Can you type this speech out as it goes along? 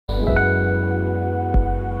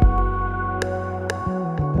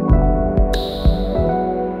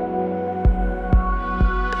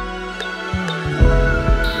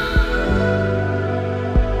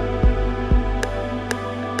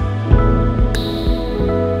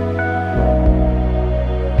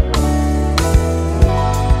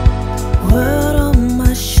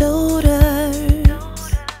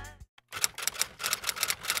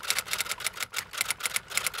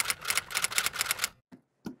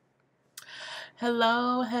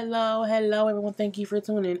Hello, everyone. Thank you for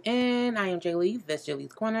tuning in. I am JayLees. That's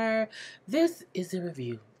JLeesCorner. This is a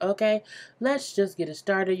review, okay? Let's just get it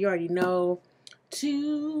started. You already know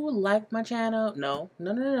to like my channel. No.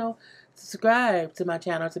 Subscribe to my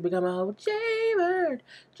channel to become a whole JayBird,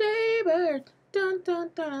 dun.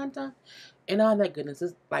 And all that goodness.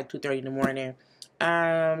 It's like 2:30 in the morning.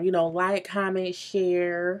 Like, comment,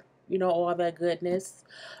 share, all that goodness.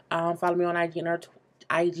 Follow me on IG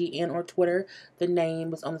and or Twitter. The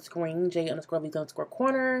name is on the screen,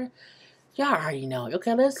 J_Lees_Corner. Y'all already know.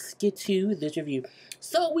 Okay, let's get to this review.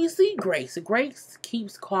 So we see Grace. Grace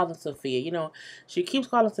keeps calling Sophia. She keeps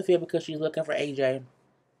calling Sophia because she's looking for AJ.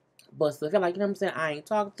 But Sophia, like, what I'm saying? I ain't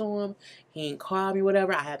talked to him. He ain't called me,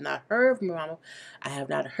 whatever. I have not heard from Mama. I have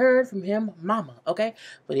not heard from him, Mama, okay?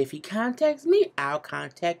 But if he contacts me, I'll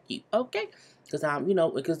contact you, okay?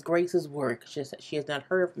 Because Grace's work. She has not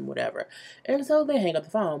heard from whatever. And so they hang up the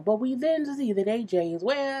phone. But we then see that AJ is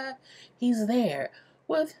where he's there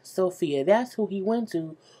with Sophia. That's who he went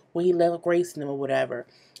to when he left Grace and them or whatever.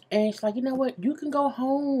 And she's like, you know what? You can go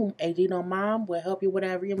home, AJ. Mom will help you,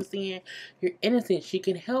 whatever. You know what I'm saying? You're innocent. She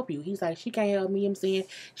can help you. He's like, she can't help me. You know what I'm saying?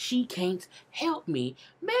 She can't help me.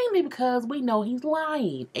 Mainly because we know he's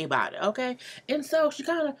lying about it, okay? And so she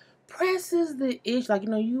kind of presses the issue. Like,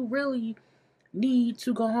 you really need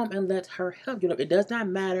to go home and let her help you. It does not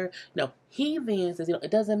matter. He then says, it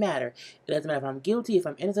doesn't matter. It doesn't matter if I'm guilty, if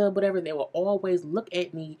I'm innocent, or whatever. They will always look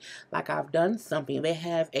at me like I've done something. They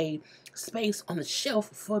have a space on the shelf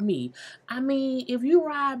for me. I mean, if you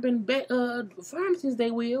rob in pharmacies,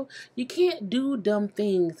 they will. You can't do dumb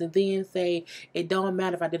things and then say it don't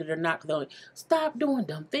matter if I did it or not. Stop doing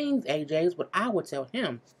dumb things, AJ, is what I would tell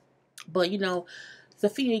him. But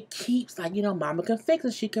Sophia keeps like, Mama can fix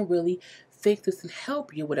it. She can really fix this and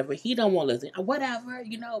help you, whatever. He don't want to listen. Whatever,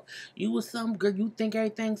 you was some girl, you think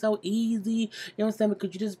everything's so easy, you know what I'm saying,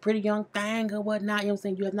 because you're just a pretty young thing or whatnot, you know what I'm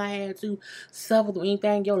saying, you have not had to suffer through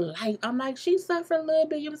anything in your life. I'm like, she suffered a little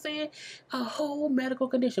bit, you know what I'm saying, a whole medical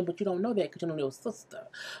condition, but you don't know that because you don't know your sister.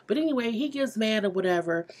 But anyway, he gets mad or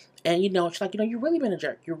whatever, and she's like, you really been a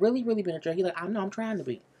jerk. You're really been a jerk. He's like, I know, I'm trying to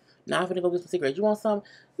be. Now I'm gonna go get some cigarettes. You want some?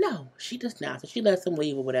 No, she does not. So she lets him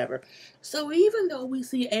leave or whatever. So even though we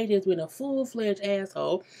see AJ as being a full-fledged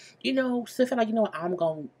asshole, Sif feel like, I'm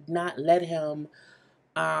gonna not let him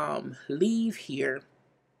leave here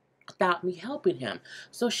without me helping him.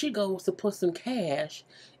 So she goes to put some cash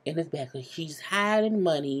in his bag. She's hiding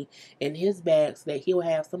money in his bag so that he'll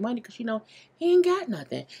have some money because, he ain't got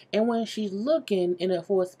nothing. And when she's looking in it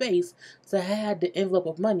for a space to hide the envelope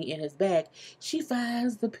of money in his bag, she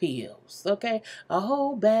finds the pills, okay? A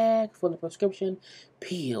whole bag full of prescription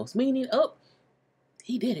pills, meaning, oh,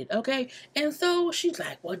 he did it, okay? And so she's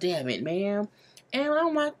like, well, damn it, man. And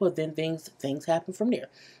I'm like, well, then things happen from there.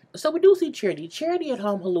 So we do see Charity at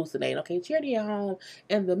home hallucinating, okay? Charity at home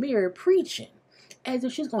in the mirror preaching as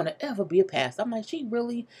if she's going to ever be a pastor. I'm like, she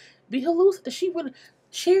really be hallucinating.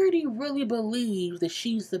 Charity really believes that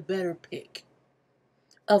she's the better pick.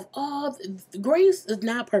 Of all, Grace is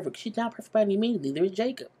not perfect. She's not perfect by any means. There's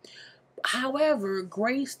Jacob. However,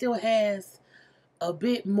 Grace still has a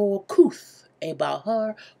bit more couth about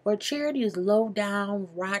her, where Charity is low down,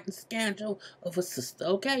 rotten scandal of a sister,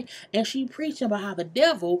 okay? And she preaching about how the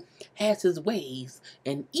devil has his ways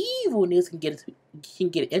and evilness can get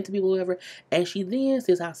into people, whatever. And she then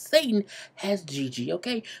says how Satan has Gigi,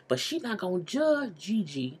 okay? But she's not gonna judge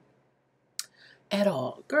Gigi at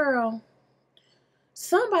all, girl.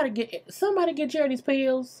 Somebody get Charity's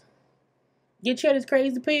pills. Get Charity's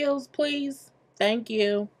crazy pills, please. Thank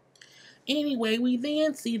you. Anyway, we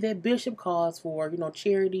then see that Bishop calls for,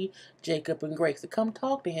 Charity, Jacob, and Grace to come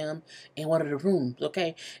talk to him in one of the rooms,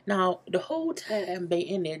 okay? Now, the whole time they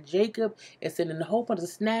in there, Jacob is sending a whole bunch of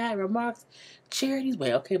snide remarks. Charity's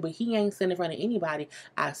way, okay? But he ain't sitting in front of anybody.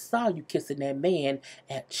 I saw you kissing that man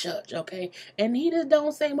at church, okay? And he just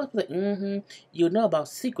don't say much. Like, you know about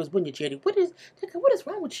secrets, wouldn't you, Charity? What is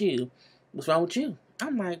wrong with you? What's wrong with you?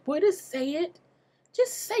 I'm like, boy, just say it.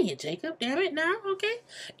 Just say it, Jacob. Damn it, now, okay?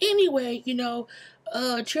 Anyway,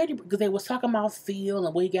 Charity, because they was talking about Phil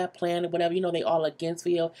and what he got planned or whatever. They all against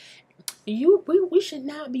Phil. We should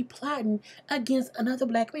not be plotting against another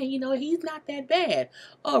black man. He's not that bad.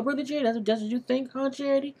 Oh, really, Charity? That's what you think, huh,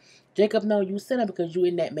 Charity? Jacob, no, you said it because you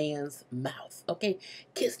in that man's mouth, okay?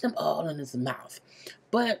 Kiss them all in his mouth.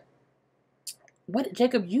 But what,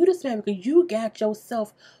 Jacob, you just man because you got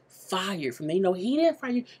yourself fired from there. He didn't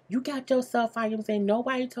fire you. You got yourself fired. I'm saying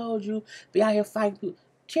nobody told you be out here fighting people.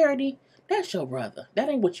 Charity, that's your brother. That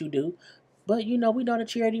ain't what you do. But we know the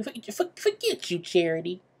Charity. Forget you,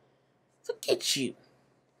 Charity. Forget you.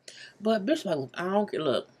 But Bishop, like, look, I don't care.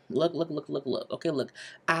 Look, look. Okay, look,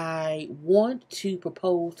 I want to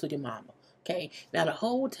propose to your mama. Okay, now the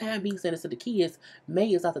whole time he's saying this to the kids,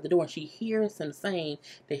 May is out at the door and she hears him saying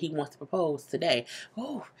that he wants to propose today.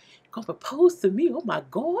 Oh, gonna propose to me? Oh my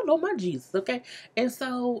God, oh my Jesus. Okay, and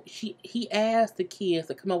so he asked the kids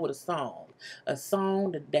to come up with a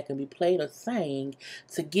song that can be played or sang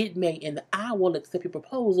to get May in the I will accept your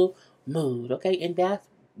proposal mood. Okay, and that's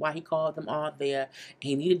why he called them all there.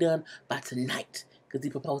 He needed done by tonight because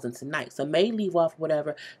he's proposing tonight. So May leave off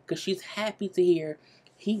whatever because she's happy to hear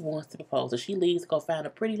he wants to propose. So she leaves to go find a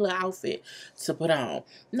pretty little outfit to put on.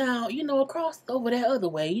 Now, across over that other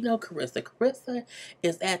way, Carissa. Carissa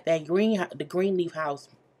is at the Greenleaf house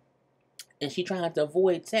and she trying to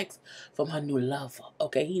avoid text from her new lover.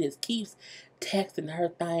 Okay, he just keeps texting her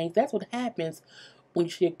things. That's what happens when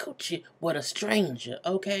you share coochie with a stranger.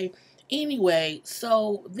 Okay. Anyway,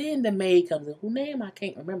 so then the maid comes in, whose name I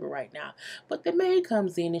can't remember right now. But the maid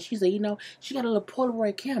comes in and she said, she got a little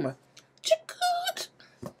Polaroid camera. Chick.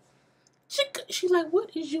 She's like,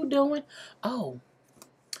 what is you doing? Oh,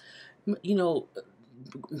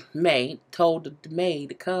 May told the maid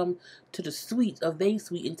to come to the suite of they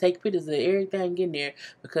suite and take pictures of everything in there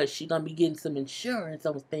because she's gonna be getting some insurance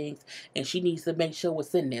on things and she needs to make sure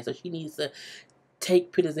what's in there. So she needs to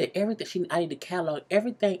take pictures of everything. I need to catalog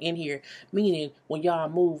everything in here. Meaning, when y'all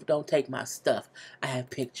move, don't take my stuff. I have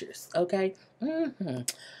pictures. Okay.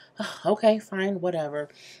 Okay, fine, whatever.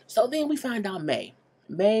 So then we find out May.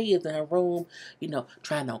 May is in her room,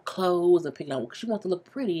 trying on clothes and picking out. She wants to look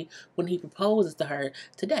pretty when he proposes to her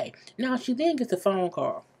today. Now she then gets a phone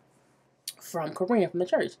call from Corinne from the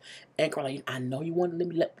church, and Carla, I know you want me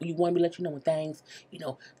to let you know when things,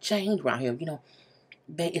 change around here.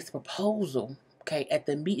 It's a proposal. Okay, at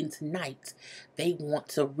the meeting tonight, they want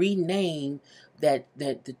to rename that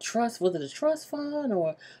the trust, was it the trust fund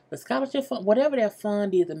or the scholarship fund, whatever that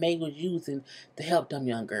fund is that May was using to help them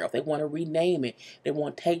young girls. They want to rename it. They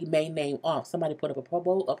want to take May's name off. Somebody put up a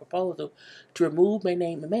proposal to remove May's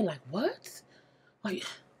name, and May like, what? Like,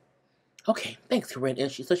 okay, thanks, Corinne.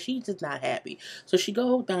 And she's just not happy. So she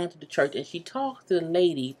goes down to the church and she talks to the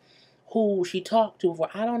lady who she talked to for,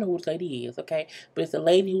 I don't know who this lady is, okay? But it's the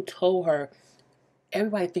lady who told her,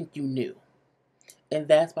 everybody think you knew. And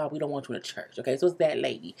that's why we don't want you in the church, okay? So it's that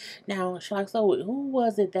lady. Now, she's like, so who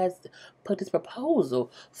was it that's put this proposal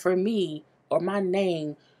for me or my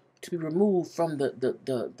name to be removed from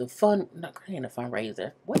the fund, not a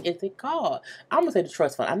fundraiser. What is it called? I'm going to say the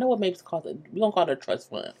trust fund. I know what maybe it's called. We're going to call it a trust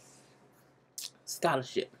fund.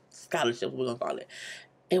 Scholarship, we're going to call it.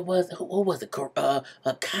 It was, who was it?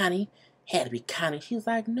 Connie. Had to be Connie. She's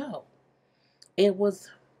like, no. It was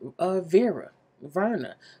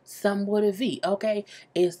Verna, somewhat a V. Okay,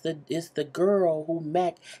 it's the girl who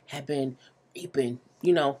Mac had been,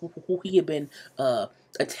 who he had been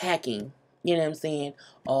attacking. You know what I'm saying?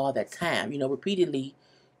 All that time. Repeatedly.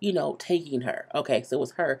 Taking her. Okay, so it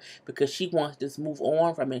was her because she wants to just move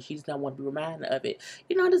on from it. She does not want to be reminded of it.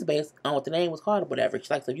 This based on what the name was called or whatever. She's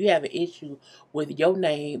like, so if you have an issue with your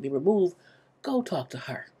name being removed, go talk to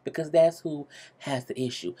her because that's who has the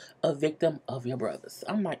issue. A victim of your brothers.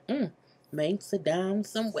 I'm like, man, sit down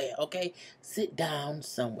somewhere, okay? Sit down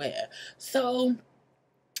somewhere. So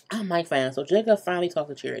I'm like, fine. So Jacob finally talked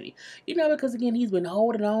to Charity. Because again, he's been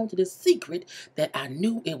holding on to this secret that I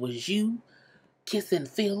knew it was you kissing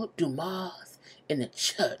Philip Dumas in the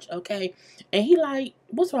church, okay? And he like,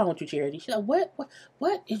 what's wrong with you, Charity? She's like,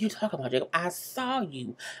 what did you talk about, Jacob? I saw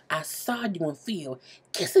you and Phil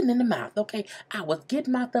kissing in the mouth, okay? I was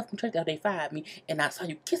getting my stuff from church after they fired me, and I saw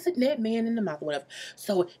you kissing that man in the mouth or whatever.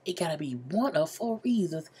 So it gotta be one of 4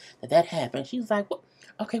 reasons that happened. She's like, what?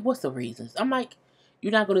 Okay, what's the reasons? I'm like,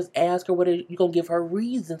 you're not going to ask her whether you're going to give her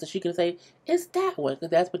reasons so she can say, it's that one, because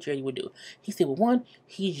that's what Charity would do. He said, well, one,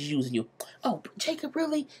 he's using you. Oh, Jacob,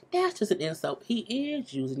 really? That's just an insult. He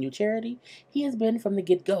is using you, Charity. He has been from the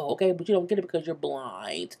get-go, okay? But you don't get it because you're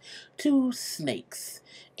blind to snakes.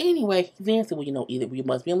 Anyway, then said, well, either you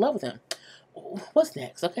must be in love with him. What's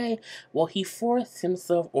next, okay? Well, he forced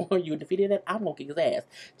himself on you, and if he did that, I'm going to kick his ass.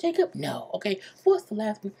 Jacob, no, okay? What's the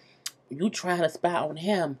last one? You trying to spy on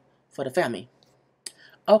him for the family.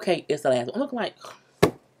 Okay, it's the last one. I'm looking like,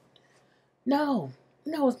 no,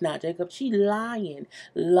 it's not, Jacob. She lying.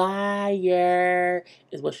 Liar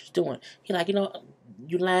is what she's doing. He like,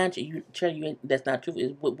 you lying. That's not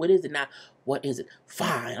true. What is it now? What is it?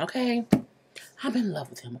 Fine, okay? I'm in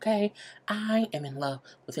love with him, okay? I am in love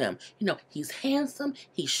with him. He's handsome.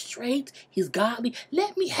 He's straight. He's godly.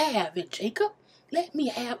 Let me have it, Jacob. Let me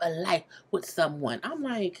have a life with someone. I'm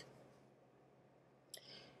like,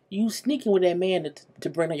 You sneaking with that man to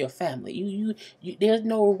bring on your family. You there's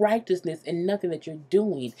no righteousness in nothing that you're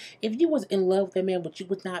doing. If you was in love with that man, but you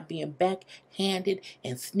was not being backhanded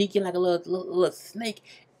and sneaking like a little snake,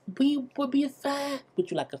 we would be fine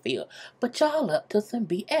with you like a feel. But y'all up to some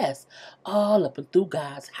BS. All up and through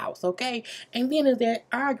God's house, okay? And then as they're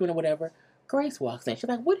arguing or whatever, Grace walks in. She's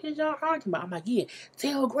like, what is y'all arguing about? I'm like, yeah,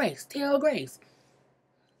 tell Grace, tell Grace.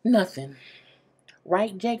 Nothing.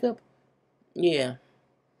 Right, Jacob? Yeah.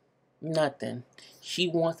 Nothing. She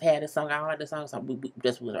once had a song. I don't like the song. So we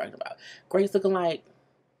just was arguing about. Grace looking like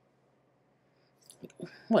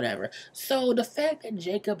whatever. So the fact that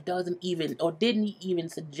Jacob doesn't even or didn't even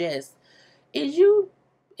suggest is you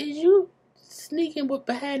sneaking with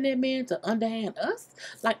behind that man to underhand us?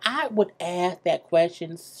 Like I would ask that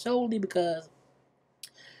question solely because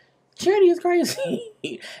Charity is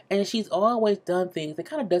crazy. And she's always done things that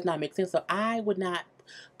kind of does not make sense. So I would not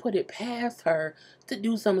put it past her to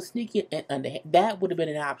do something sneaky and underhand. That would have been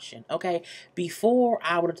an option, okay? Before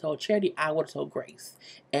I would have told Charity, I would have told Grace.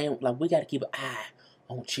 And like we gotta keep an eye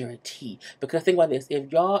on Charity. Because think about this,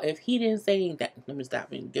 if he didn't say anything, let me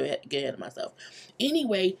stop and get ahead of myself.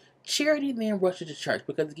 Anyway, Charity then rushes to church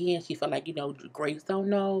because again she felt like, Grace don't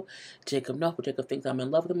know, Jacob knows, but Jacob thinks I'm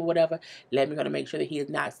in love with him or whatever. Let me go to make sure that he has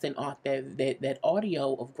not sent off that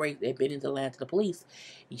audio of Grace admitting to land to the police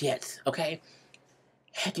yet. Okay.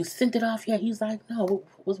 Had you sent it off yet? He's like, no,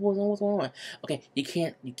 what's going on? Okay, you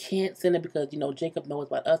can't send it because, Jacob knows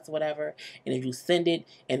about us or whatever. And if you send it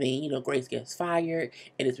and then, Grace gets fired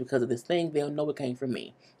and it's because of this thing, they'll know it came from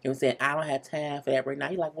me. You know what I'm saying? I don't have time for that right now.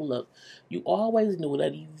 He's like, well, look, you always knew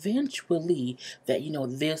that eventually that,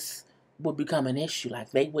 this would become an issue.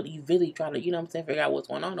 Like, they would eventually try to, figure out what's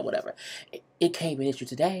going on or whatever. It came an issue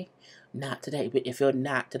today. Not today, but if you're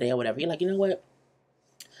not today or whatever. You're like, you know what?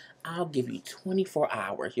 I'll give you 24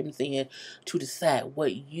 hours, you know what I'm saying, to decide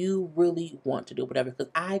what you really want to do, whatever,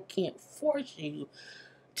 because I can't force you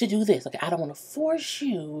to do this. Okay, I don't want to force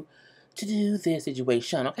you to do this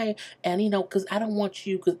situation, okay? And because I don't want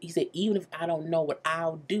you, because he said, even if I don't know what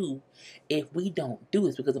I'll do if we don't do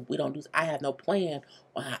this, because if we don't do this, I have no plan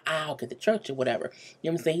on how I'll get to church or whatever.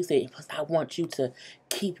 You know what I'm saying? He said, plus I want you to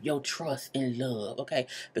keep your trust in love, okay?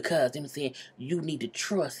 Because, you know what I'm saying, you need to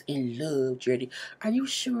trust in love, Jerry. Are you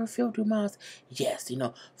sure, Phil Dumas? Yes,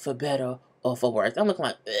 for better or for worse. I'm looking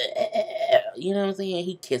like, you know what I'm saying?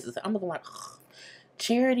 He kisses. I'm looking like,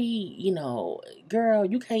 Charity, girl,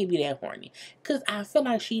 you can't be that horny. Because I feel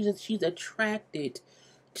like she's attracted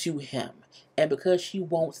to him. And because she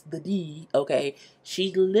wants the D, okay,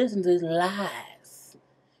 she listens to his lies.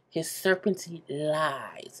 His serpentine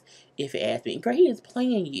lies, if you ask me. Girl, he is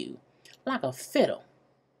playing you like a fiddle.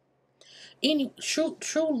 Any true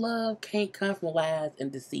love can't come from lies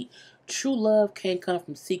and deceit. True love can't come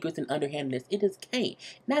from secrets and underhandedness. It just can't.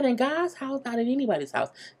 Not in God's house, not in anybody's house.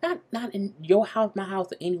 Not in your house, my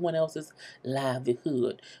house, or anyone else's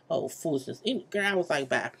livelihood. Oh, foolishness. Girl, I was like,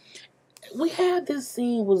 bye. We have this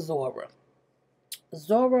scene with Zora.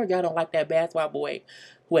 Zora, y'all don't like that basketball boy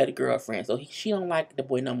who had a girlfriend. So she don't like the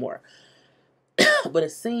boy no more. But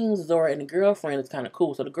it seems Zora and the girlfriend is kind of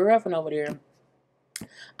cool. So the girlfriend over there,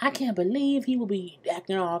 I can't believe he would be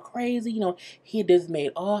acting all crazy. He just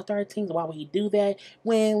made all 13. So why would he do that?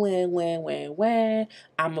 When.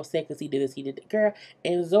 I'm upset because he did this, he did that. Girl.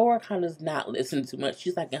 And Zora kind of is not listening too much.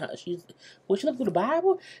 She's like, she looking through the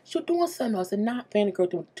Bible? She was doing something else and not paying the girl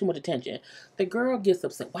too much attention. The girl gets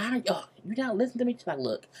upset. Why are you not listening to me? She's like,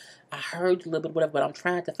 look, I heard you a little bit, whatever, but I'm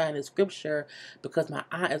trying to find the scripture because my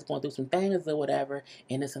aunt is going through some things or whatever,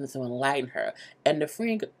 and it's going to enlighten her. And the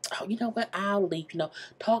friend goes, oh, you know what? I'll leave,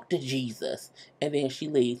 talk to Jesus. And then she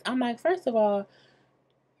leaves. I'm like, first of all,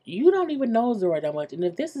 you don't even know Zora that much. And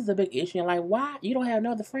if this is a big issue, you're like, why? You don't have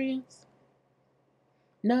no other friends?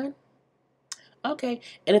 None? Okay.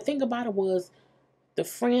 And the thing about it was, the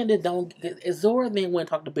friend that don't, Zora then went and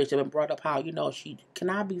talked to Bishop and brought up how, she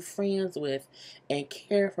cannot be friends with and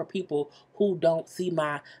care for people who don't see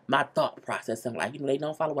my thought process and like, they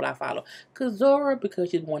don't follow what I follow. Because Zora, because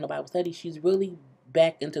she's going to Bible study, she's really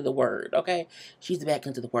back into the word, okay? She's back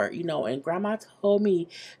into the word, and grandma told me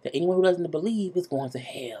that anyone who doesn't believe is going to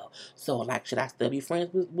hell. So, like, should I still be friends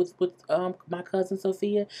with my cousin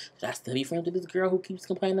Sophia? Should I still be friends with this girl who keeps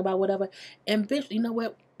complaining about whatever? And bitch, you know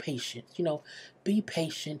what? Patience, be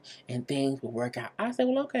patient and things will work out. I said,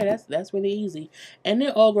 well, okay, that's really easy. And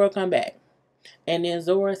then old girl come back. And then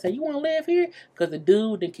Zora said, you want to live here? Because the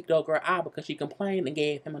dude then kicked the old girl out because she complained and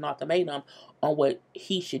gave him an ultimatum on what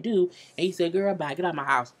he should do. And he said, girl, bye, get out of my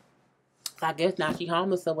house. So I guess now she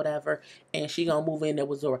homeless or whatever, and she gonna move in there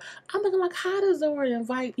with Zora. I'm looking like, how does Zora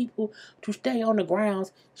invite people to stay on the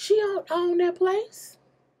grounds? She don't own that place.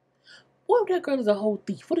 what if that girl is a whole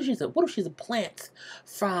thief? What if she's a plant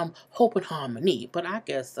from Hope and Harmony? But I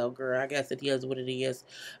guess so, girl. I guess it is what it is.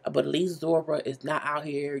 But at least Zora is not out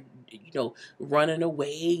here, running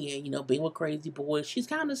away and, being with crazy boys. She's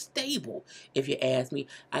kind of stable, if you ask me.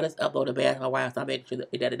 I just uploaded Basketball Wives, so I'm making sure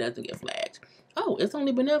that it doesn't get flagged. Oh, it's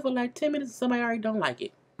only been there for like 10 minutes and somebody already don't like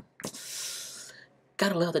it.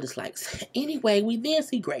 Gotta love the dislikes. Anyway, we then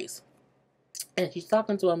see Grace. And she's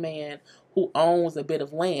talking to a man who owns a bit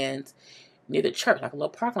of land near the church, like a little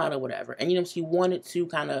parking lot or whatever. And, she wanted to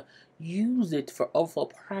kind of use it for overflow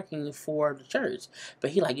parking for the church.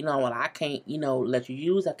 But he like, what, I can't, let you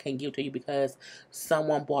use. I can't give it to you because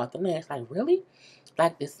someone bought the land. It's like, really?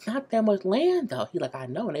 Like, it's not that much land, though. He like, I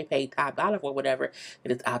know. And they paid top dollar for whatever.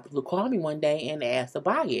 And this optical called me one day and asked to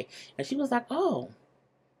buy it. And she was like, oh,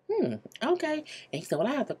 okay. And he said, well,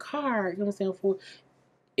 I have the card, for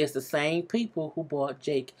it's the same people who bought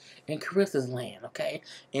Jake and Carissa's land, okay?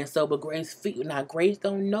 And so, but Grace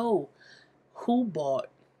don't know who bought,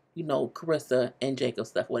 Carissa and Jacob's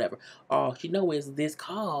stuff, whatever. All she know is this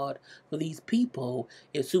card for these people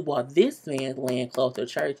is who bought this man's land close to the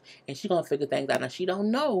church, and she gonna figure things out. Now, she don't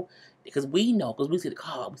know, because we know, because we see the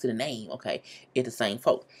card, we see the name, okay? It's the same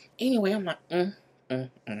folk. Anyway, I'm like,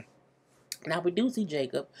 Now, we do see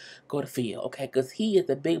Jacob go to field, okay? Because he is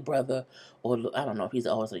the big brother, or I don't know if he's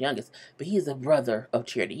the oldest or the youngest, but he is a brother of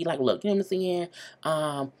Charity. He like, look, you know what I'm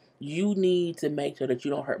saying? You need to make sure that you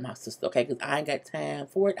don't hurt my sister, okay? Because I ain't got time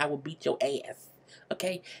for it. I will beat your ass,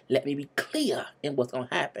 okay? Let me be clear in what's going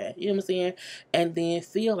to happen. You know what I'm saying? And then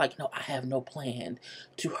feel like, I have no plan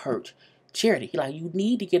to hurt Charity. He like, you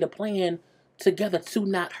need to get a plan together to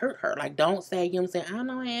not hurt her. Like, don't say, you know what I'm saying? I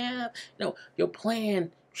don't have. Your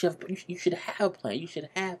plan. You should have a plan. You should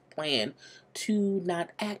have a plan to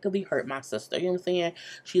not actively hurt my sister. You know what I'm saying?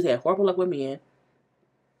 She's had horrible luck with men.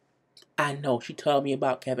 I know. She told me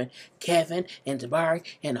about Kevin and Jabari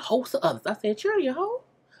and a host of others. I said, Charity,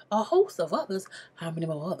 a host of others. How many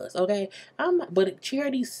more others? Okay. But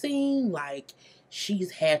Charity seemed like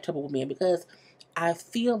she's had trouble with men because I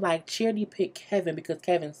feel like Charity picked Kevin because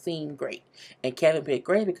Kevin seemed great. And Kevin picked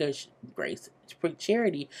Grace because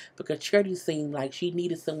Charity because Charity seemed like she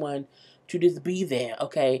needed someone to just be there,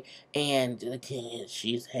 okay? And again,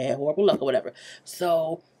 she's had horrible luck or whatever.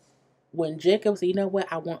 So when Jacob said, you know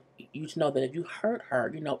what, I want you to know that if you hurt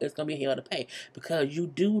her, it's going to be hell to pay. Because you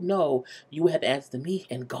do know you have to answer to me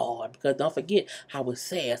and God. Because don't forget how it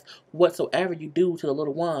says, whatsoever you do to the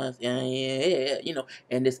little ones,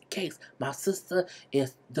 in this case, my sister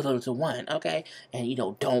is the little one, okay? And,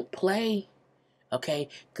 don't play. Okay,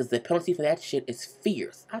 because the penalty for that shit is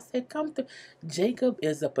fierce. I said, come through. Jacob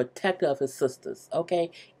is a protector of his sisters.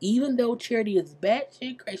 Okay, even though Charity is bad,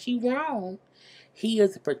 she wrong. He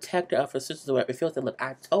is a protector of her sisters. It feels like, look,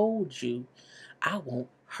 I told you, I won't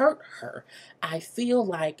hurt her. I feel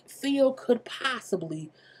like Phil could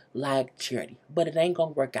possibly like Charity, but it ain't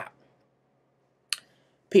gonna work out.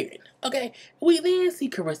 Period. Okay, we then see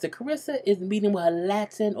Carissa. Carissa is meeting with a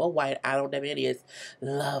Latin or white, I don't know what it is,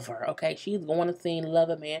 lover. Okay, she's going to see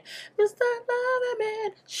Lover Man, Mr. Lover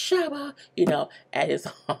Man, Shabba, at his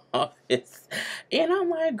office. And I'm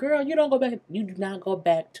like, girl, you do not go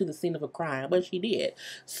back to the scene of a crime, but she did.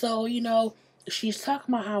 So, she's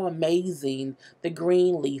talking about how amazing the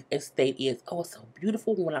Greenleaf estate is. Oh, it's so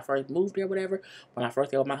beautiful. When I first moved there, whatever, when I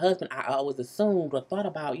first got with my husband, I always assumed or thought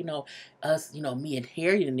about, us, me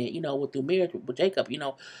inheriting it, through marriage with Jacob,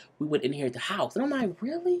 we would inherit the house. And I'm like,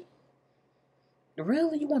 really?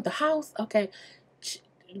 Really? You want the house? Okay.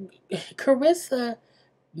 Carissa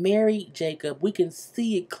married Jacob. We can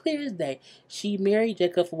see it clear as day. She married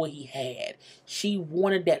Jacob for what he had. She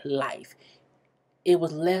wanted that life. It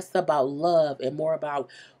was less about love and more about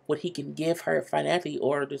what he can give her financially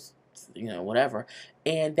or just, whatever.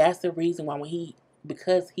 And that's the reason why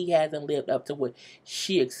because he hasn't lived up to what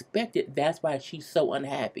she expected, that's why she's so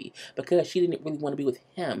unhappy. Because she didn't really want to be with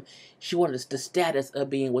him. She wanted the status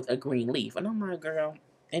of being with a Greenleaf. And I'm like, girl.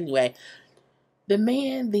 Anyway, the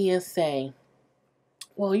man then say,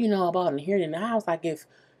 well, about inheriting the house, like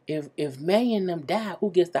if May and them die,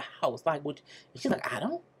 who gets the house? Like, she's like,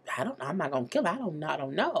 I'm not gonna kill her. I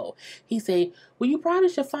don't know. He said, well, you probably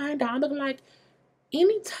should find out. I'm looking like,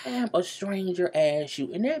 anytime a stranger asks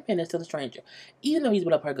you, and that man is still a stranger, even though he's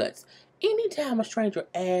been up her guts, anytime a stranger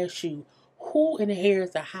asks you who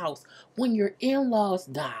inherits the house when your in-laws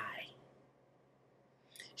die,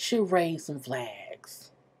 should raise some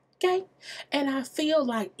flags. Okay? And I feel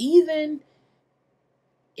like even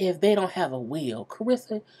if they don't have a will,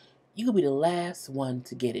 Carissa, you could be the last one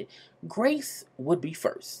to get it. Grace would be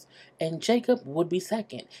first, and Jacob would be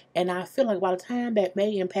second. And I feel like by the time that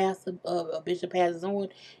Megan Bishop passes on,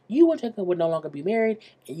 you and Jacob would no longer be married,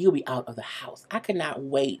 and you'll be out of the house. I cannot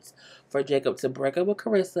wait for Jacob to break up with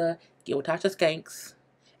Carissa, get with Tasha Skanks,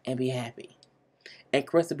 and be happy. And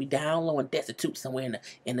Carissa be down low and destitute somewhere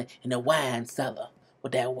in the wine cellar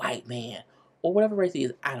with that white man. Or whatever race he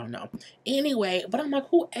is, I don't know. Anyway, but I'm like,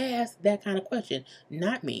 who asked that kind of question?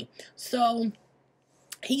 Not me. So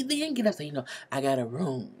he then get up and say, I got a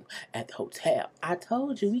room at the hotel. I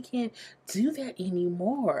told you we can't do that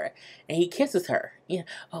anymore. And he kisses her.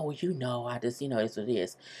 Oh, I just, it's what it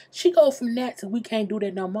is. She goes from that to we can't do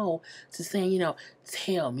that no more to saying,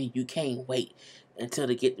 tell me you can't wait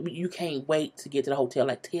you can't wait to get to the hotel.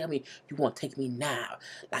 Like, tell me you want to take me now,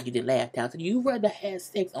 like you did last time. So you rather have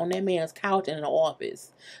sex on that man's couch in the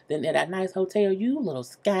office than at that nice hotel, you little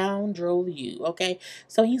scoundrel, you, okay?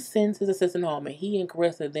 So he sends his assistant home, and he and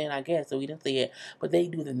Carissa then, I guess, so we didn't see it, but they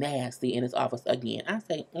do the nasty in his office again. I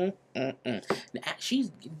say, Now,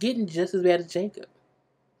 she's getting just as bad as Jacob.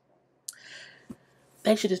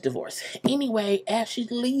 They should just divorce. Anyway, as she's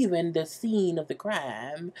leaving the scene of the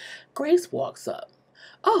crime, Grace walks up.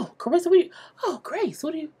 Oh, Carissa, Grace,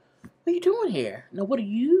 what are you doing here? No, what are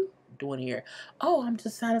you doing here? Oh, I'm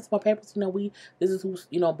just signing some papers. This is who,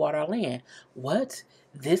 bought our land. What?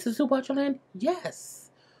 This is who bought your land? Yes.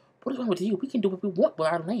 What is wrong with you? We can do what we want with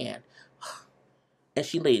our land. And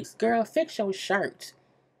she leaves. Girl, fix your shirt.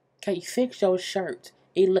 Okay, fix your shirt.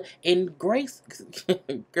 And Grace,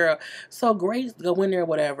 girl, so Grace go in there,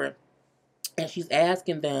 whatever, and she's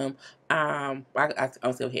asking them, I'm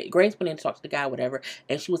still here. Grace went in to talk to the guy, whatever,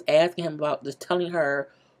 and she was asking him about, just telling her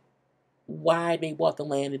why they bought the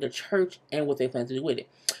land in the church and what they plan to do with it.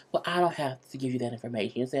 Well, I don't have to give you that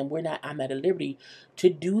information. You're saying I'm at a liberty to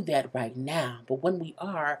do that right now, but when we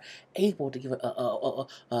are able to give more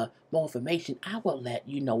information, I will let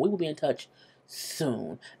you know. We will be in touch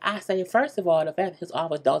soon. I say, first of all, the fact that his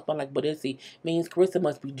office don't smell like Bodisi means Carissa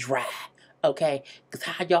must be dry. Okay? Because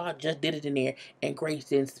how y'all just did it in there and Grace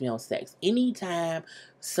didn't smell sex. Anytime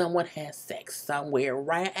someone has sex somewhere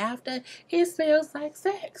right after, it smells like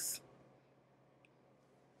sex.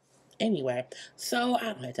 Anyway, so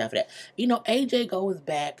I don't have time for that. AJ goes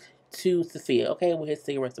back to Sophia, okay, with his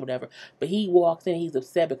cigarettes or whatever. But he walks in, he's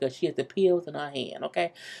upset because she has the pills in her hand,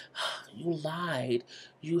 okay? You lied.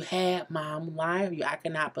 You had mom lie for you. I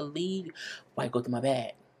cannot believe you. Why go through my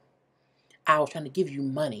bag? I was trying to give you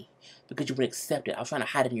money because you would accept it. I was trying to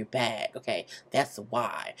hide it in your bag, okay? That's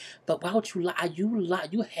why. But why would you lie? You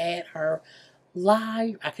lied. You had her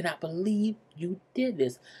lie. I cannot believe you did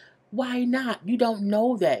this. Why not? You don't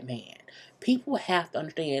know that man. People have to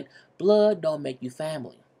understand blood don't make you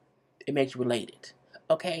family. It makes you related.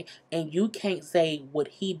 Okay? And you can't say what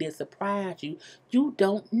he did surprise you. You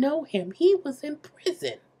don't know him. He was in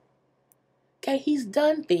prison. Okay? He's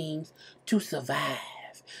done things to survive.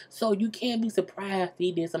 So you can't be surprised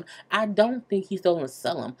he did something. I don't think he's still going to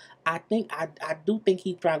sell him. I do think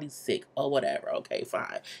he's probably sick or whatever. Okay,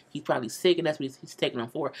 fine. He's probably sick and that's what he's taking them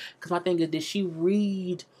for. Because my thing is, did she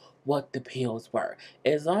read what the pills were?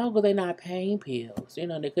 As long as they're not pain pills,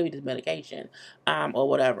 they could be just medication, or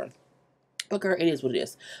whatever. But girl, it is what it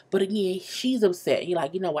is. But again, she's upset. You're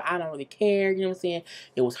like, what, I don't really care. You know what I'm saying?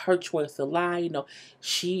 It was her choice to lie.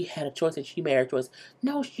 She had a choice and she made her choice.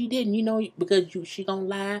 No, she didn't. Because she gonna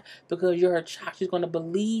lie because you're her child. She's gonna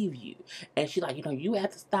believe you. And she's like, you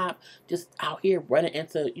have to stop just out here running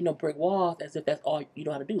into, brick walls as if that's all you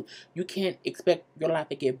know how to do. You can't expect your life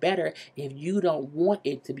to get better if you don't want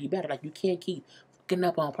it to be better. Like, you can't keep fucking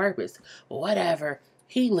up on purpose. Whatever.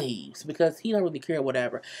 He leaves because he don't really care,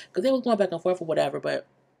 whatever. Because they was going back and forth or whatever, but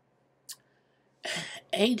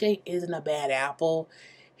AJ isn't a bad apple.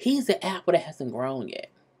 He's an apple that hasn't grown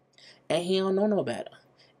yet. And he don't know no better.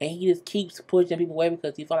 And he just keeps pushing people away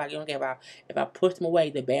because he feel like, okay, if I push them away,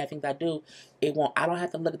 the bad things I do, I don't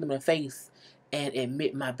have to look at them in the face and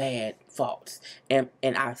admit my bad faults. And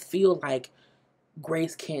I feel like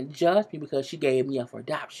Grace can't judge me because she gave me up for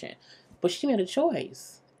adoption. But she made a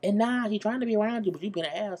choice. And now he's trying to be around you, but you've been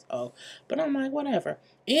an asshole. But I'm like, whatever.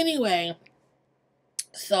 Anyway,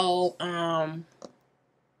 so,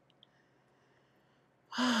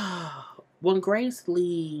 when Grace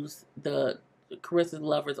leaves Carissa's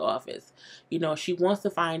lover's office, she wants to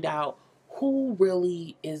find out who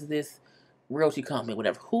really is this realty company,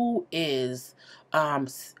 whatever. Who is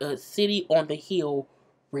City on the Hill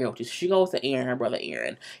Realty? She goes to Aaron, her brother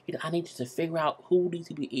Aaron. I need you to figure out who these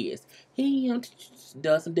people is. He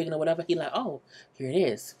does some digging or whatever. He like, oh, here it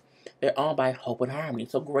is. They're owned by Hope and Harmony.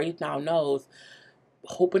 So Grace now knows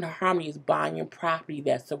Hope and Harmony is buying property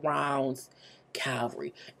that surrounds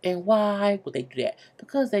Calvary. And why would they do that?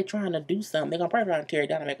 Because they're trying to do something. They're going to probably try to tear it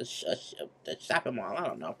down and make a shopping mall. I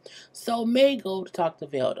don't know. So May go to talk to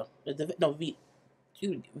Velda. No,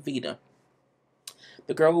 Vita.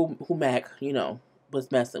 The girl who Mac, was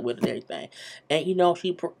messing with and everything. And,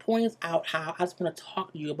 she points out how I just want to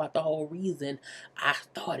talk to you about the whole reason I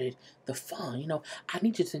started the fund. I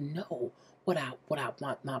need you to know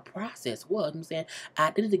my process was. I'm saying I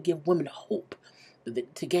did it to give women hope,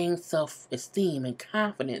 to gain self-esteem and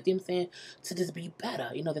confidence. I'm saying to just be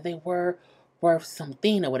better. That they were worth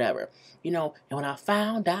something or whatever. And when I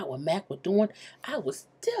found out what Mac was doing, I was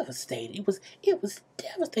devastated. It was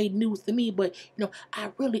devastating news to me. But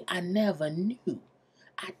I never knew.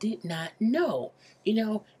 I did not know,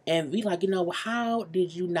 and we like, how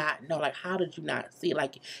did you not know? Like, how did you not see it?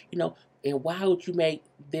 Like, and why would you make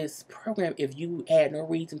this program if you had no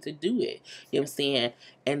reason to do it? You know what I'm saying?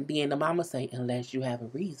 And then the mama say, unless you have a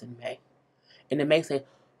reason, May. And the May say,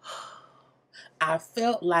 I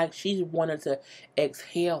felt like she wanted to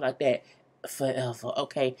exhale like that forever,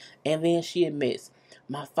 okay? And then she admits,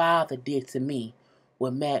 my father did to me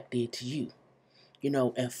what Mac did to you.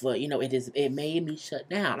 And for, it made me shut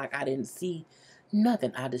down. Like, I didn't see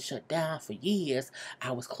nothing. I just shut down for years.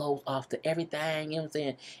 I was closed off to everything, what I'm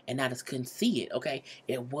saying? And I just couldn't see it, okay?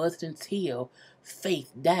 It wasn't until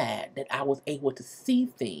Faith died that I was able to see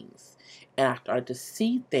things. And I started to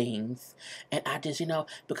see things. And I just,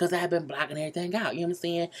 because I had been blocking everything out, you know what I'm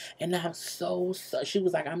saying? And I'm so, she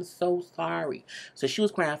was like, I'm so sorry. So she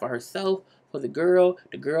was crying for herself, for the girl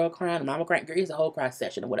crying, the mama crying. Girl, it's a whole cry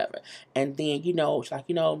session or whatever. And then, she's like,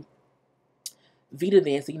 Vita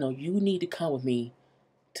then said, you need to come with me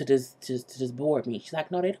to this board meeting. She's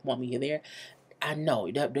like, no, they don't want me there. I know,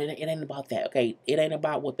 it ain't about that, okay? It ain't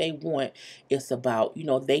about what they want. It's about,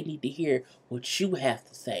 they need to hear what you have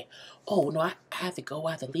to say. Oh, no, I have to go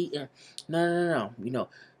out to lead. No.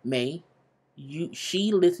 May,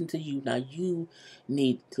 she listened to you. Now you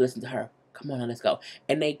need to listen to her. Come on, now, let's go.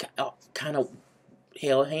 And they kind of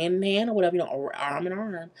held hand in hand or whatever, or arm in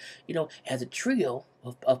arm, as a trio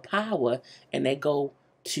of power, and they go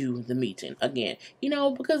to the meeting again.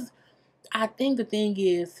 Because I think the thing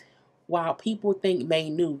is, while people think May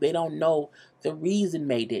knew, they don't know the reason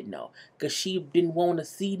May didn't know. Because she didn't want to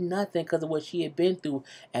see nothing because of what she had been through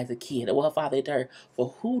as a kid. Well, her father had her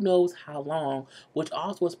for who knows how long, which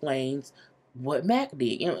also explains what Mac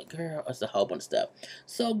did. Girl, it's a whole bunch of stuff.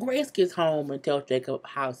 So Grace gets home and tells Jacob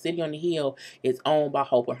how City on the Hill is owned by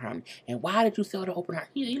Hope and Harmony. And why did you sell to Hope and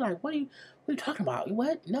Harmony? He's like, what are you talking about?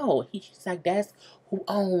 What? No. She's like, that's who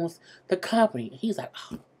owns the company. He's like,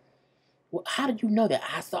 oh. Well, how did you know that?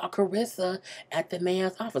 I saw Carissa at the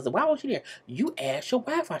man's office. Why was she there? You asked your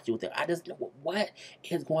wife why she was there. I just know what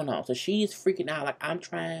is going on. So she's freaking out. Like, I'm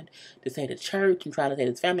trying to say to church. I'm trying to say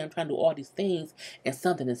to this family. I'm trying to do all these things. And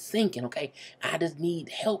something is sinking, okay? I just need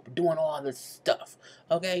help doing all this stuff,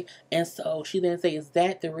 okay? And so she then says, is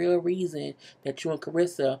that the real reason that you and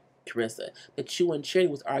Carissa, that you and Charity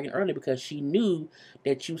was arguing earlier? Because she knew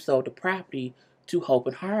that you sold the property to Hope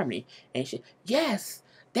and Harmony. And she, yes.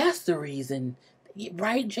 That's the reason.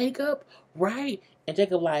 Right, Jacob? Right? And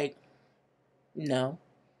Jacob like, no.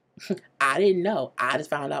 I didn't know. I just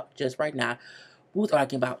found out just right now. We was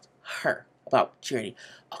arguing about her, about Charity.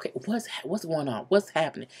 Okay, what's going on? What's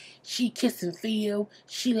happening? She kissing Phil.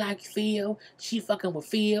 She like Phil. She fucking with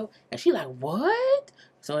Phil. And she like, what?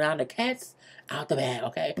 So now the cat's out the bag,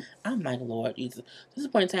 okay? I'm like, Lord Jesus. At this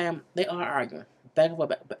point in time, they are arguing. Back and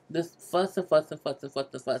forth, this fussing.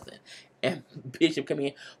 And Bishop come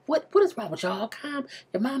in. What is wrong with y'all? Calm.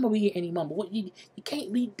 Your mama will be here any moment. What you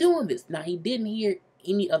can't be doing this. Now he didn't hear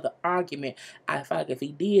any of the argument. I felt like if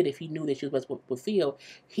he knew that she was with Phil,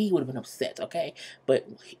 he would have been upset, okay? But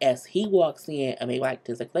as he walks in, I mean, like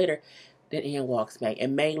 2 seconds later, then Ian walks back,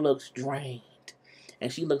 and May looks drained,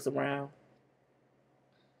 and she looks around.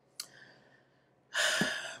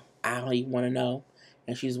 I don't even want to know,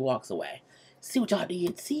 and she just walks away. See what y'all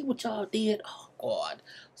did? Oh, God.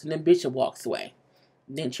 So then Bishop walks away.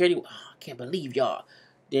 Then Charity, I can't believe y'all.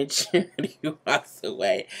 Then Charity walks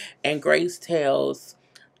away. And Grace tells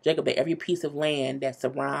Jacob that every piece of land that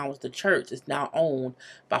surrounds the church is now owned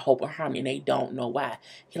by Hope and Harmony, and they don't know why.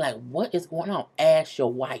 He's like, what is going on? Ask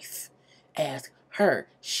your wife. Ask her.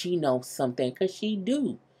 She knows something, because she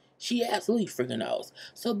do. She absolutely freaking knows.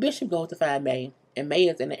 So Bishop goes to find May, and May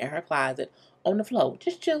is in her closet on the floor,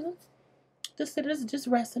 just chilling. Just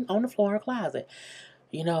resting on the floor in her closet.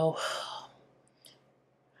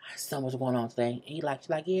 So much going on today. She's like,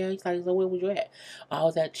 yeah. He's like, so where was you at? I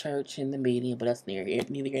was at church in the meeting, but that's neither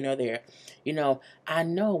here nor there. You know, I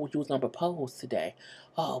know what you was gonna propose today.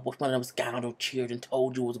 Oh, which one of them scoundrel children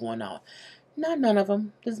told you what was going on? Not none of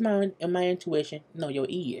them. This is my intuition. No, your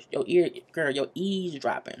girl, your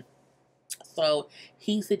eavesdropping. So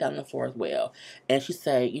he sit down on the floor as well. And she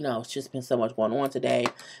said, you know, it's just been so much going on today.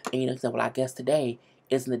 And, you know, he said, well, I guess today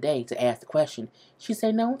isn't the day to ask the question. She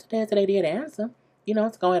said, no, today's the day to answer. You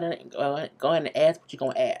know, go ahead and ask what you're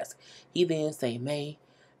going to ask. He then say, May,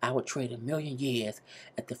 I would trade 1,000,000 years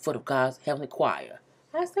at the foot of God's heavenly choir.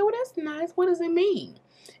 I said, well, that's nice. What does it mean?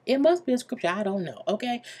 It must be a scripture. I don't know.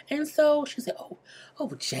 Okay. And so she said,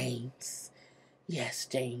 oh, James. Yes,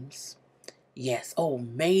 James. Yes, oh,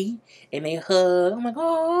 May, and they hug. I'm like,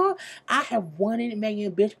 oh, I have wanted May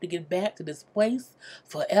and Bishop to get back to this place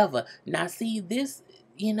forever. Now, see, this,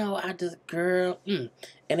 you know, I just, girl, and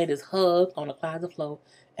they just hug on the closet floor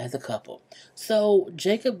as a couple. So,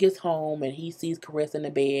 Jacob gets home, and he sees Carissa in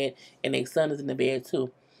the bed, and their son is in the bed,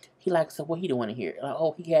 too. He like, so what he doing in here? Like,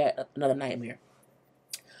 oh, he had another nightmare.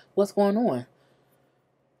 What's going on?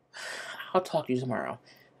 I'll talk to you tomorrow.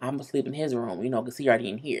 I'm going to sleep in his room, you know, because he already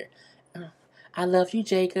in here. I love you,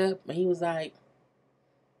 Jacob. And he was like,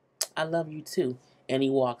 I love you too. And he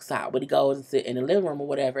walks out. But he goes and sit in the living room or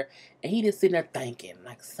whatever. And he just sitting there thinking,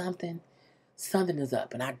 like something is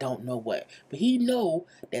up. And I don't know what. But he know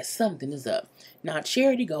that something is up. Now,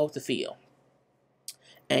 Charity goes to Phil.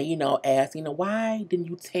 And, you know, asks, you know, why didn't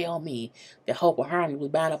you tell me that Hope and Harmony was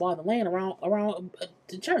buying up all the land around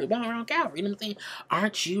the church, around Calvary? You know what I'm saying?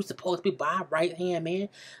 Aren't you supposed to be my right-hand man?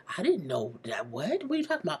 I didn't know that. What? What are you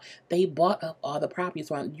talking about? They bought up all the properties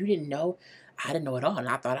around. You didn't know? I didn't know at all. And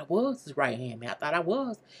I thought I was his right-hand man. I thought I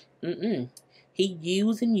was. He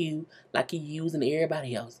using you like he using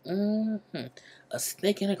everybody else. A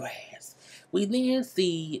snake in the grass. We then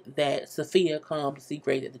see that Sophia comes to see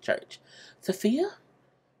Grace at the church. Sophia?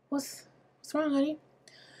 What's wrong, honey?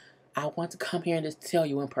 I want to come here and just tell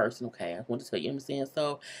you in person, okay? I want to tell you, what I'm saying?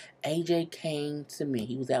 So, AJ came to me.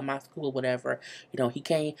 He was at my school or whatever. You know, he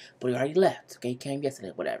came, but he already left, okay? He came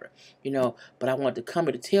yesterday, whatever. You know, but I wanted to come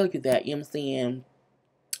here to tell you that, you know what I'm saying?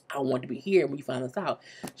 I wanted to be here when you find this out.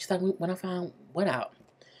 She's like, when I found what out?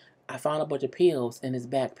 I found a bunch of pills in his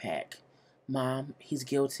backpack. Mom, he's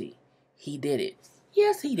guilty. He did it.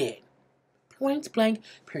 Yes, he did. Point blank,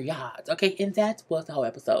 periods. Okay, and that was the whole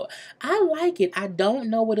episode. I like it. I don't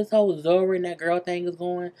know where this whole Zora and that girl thing is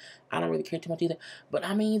going. I don't really care too much either. But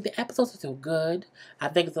I mean, the episodes are still good. I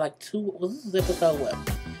think it's like this is episode what?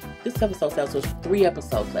 This episode says there's 3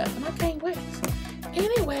 episodes left, and I can't wait.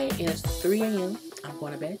 Anyway, it is 3 a.m. I'm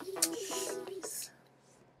going to bed.